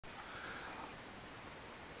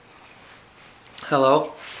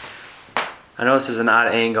Hello. I know this is an odd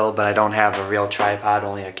angle, but I don't have a real tripod,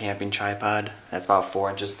 only a camping tripod. That's about 4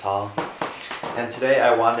 inches tall. And today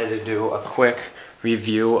I wanted to do a quick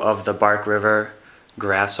review of the Bark River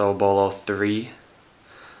Grasso Bolo 3.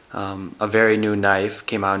 A very new knife,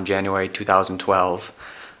 came out in January 2012.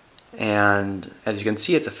 And as you can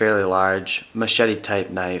see, it's a fairly large machete type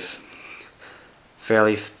knife,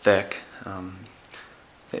 fairly thick. I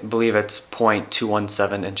believe it's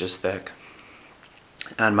 0.217 inches thick.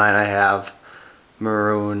 On mine I have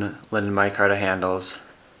maroon linen micarta handles.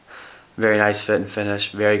 Very nice fit and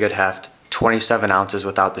finish, very good heft, 27 ounces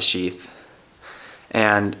without the sheath.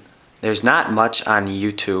 And there's not much on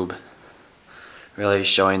YouTube really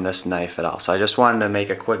showing this knife at all. So I just wanted to make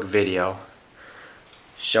a quick video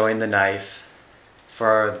showing the knife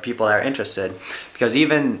for the people that are interested. Because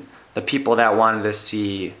even the people that wanted to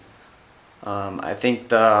see, I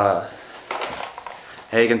think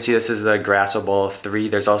you can see this is the Grasso Bolo 3.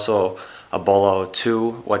 There's also a Bolo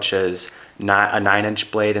 2, which is not a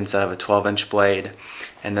 9-inch blade instead of a 12-inch blade.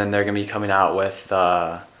 And then they're going to be coming out with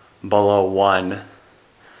the Bolo 1,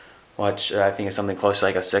 which I think is something close to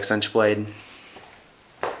like a 6-inch blade.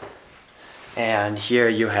 And here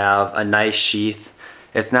you have a nice sheath.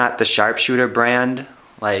 It's not the sharpshooter brand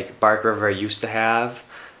like Bark River used to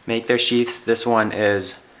make their sheaths. This one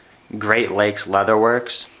is Great Lakes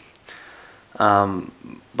Leatherworks.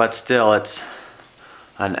 But still, it's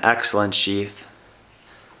an excellent sheath.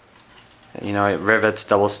 You know, it rivets,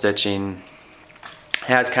 double stitching. It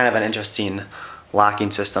has kind of an interesting locking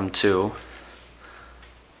system too.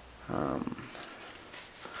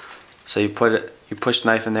 So you push the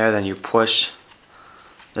knife in there, then you push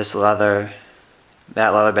that leather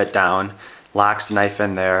bit down, locks the knife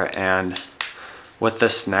in there, and with the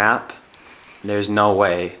snap, there's no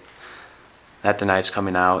way that the knife's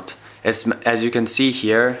coming out. It's, as you can see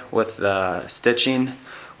here with the stitching,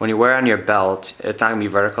 when you wear it on your belt, it's not going to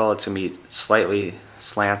be vertical, it's going to be slightly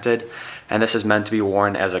slanted. And this is meant to be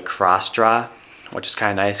worn as a cross draw, which is kind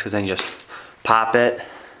of nice because then you just pop it.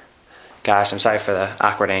 Gosh, I'm sorry for the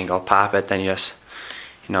awkward angle. Pop it, then you just,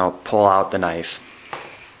 pull out the knife.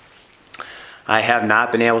 I have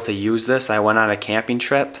not been able to use this. I went on a camping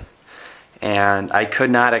trip and I could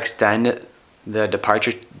not extend the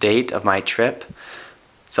departure date of my trip.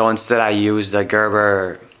 So instead I used a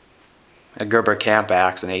Gerber camp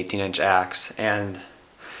axe, an 18-inch axe, and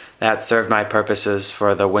that served my purposes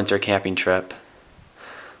for the winter camping trip.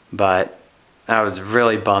 But I was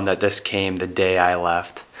really bummed that this came the day I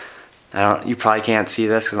left. You probably can't see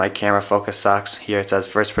this because my camera focus sucks. Here it says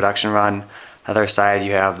first production run. Other side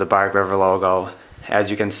you have the Bark River logo. As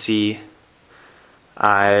you can see,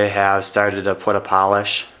 I have started to put a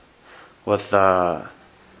polish with the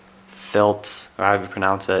Filtz, or however you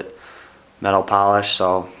pronounce it, metal polish.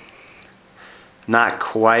 So not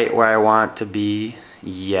quite where I want to be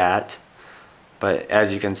yet, but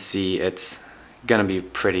as you can see, it's gonna be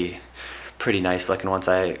pretty nice looking once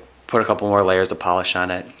I put a couple more layers of polish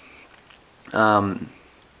on it.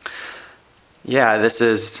 Yeah, this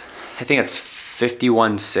is, I think it's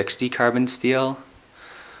 5160 carbon steel,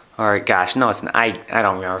 or gosh, no, I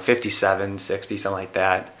don't remember, 5760, something like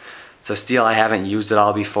that. It's a steel I haven't used at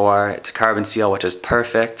all before. It's a carbon steel, which is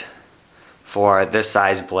perfect for this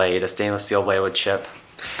size blade. A stainless steel blade would chip.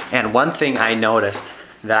 And one thing I noticed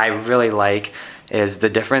that I really like is the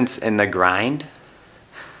difference in the grind.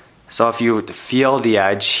 So if you feel the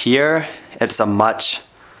edge here, it's a much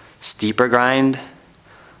steeper grind.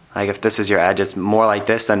 Like if this is your edge, it's more like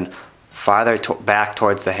this, and farther back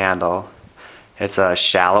towards the handle, it's a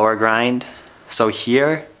shallower grind. So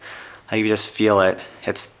here, you just feel it.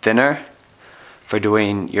 It's thinner for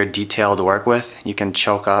doing your detailed work with. You can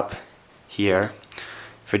choke up here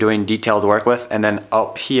for doing detailed work with, and then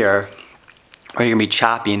up here where you're gonna be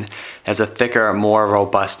chopping has a thicker, more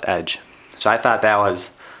robust edge. So I thought that was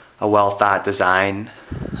a well thought design.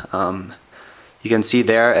 You can see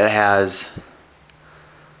there it has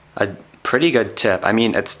a pretty good tip. I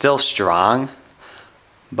mean, it's still strong,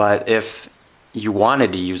 but if you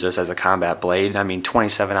wanted to use this as a combat blade, I mean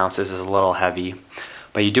 27 ounces is a little heavy,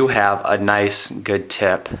 but you do have a nice good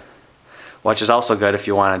tip, which is also good if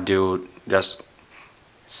you want to do just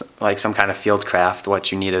like some kind of field craft,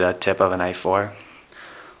 what you needed a tip of a knife for.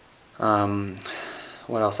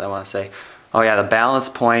 What else I want to say? Oh yeah, the balance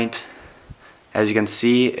point, as you can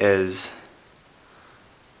see, is,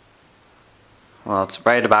 well, it's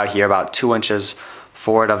right about here, about 2 inches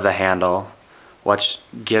forward of the handle, which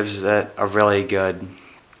gives it a really good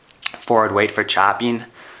forward weight for chopping.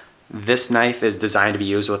 This knife is designed to be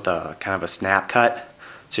used with a kind of a snap cut.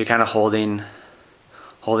 So you're kind of holding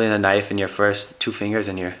a knife in your first 2 fingers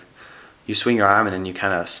and you you swing your arm and then you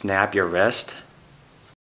kind of snap your wrist.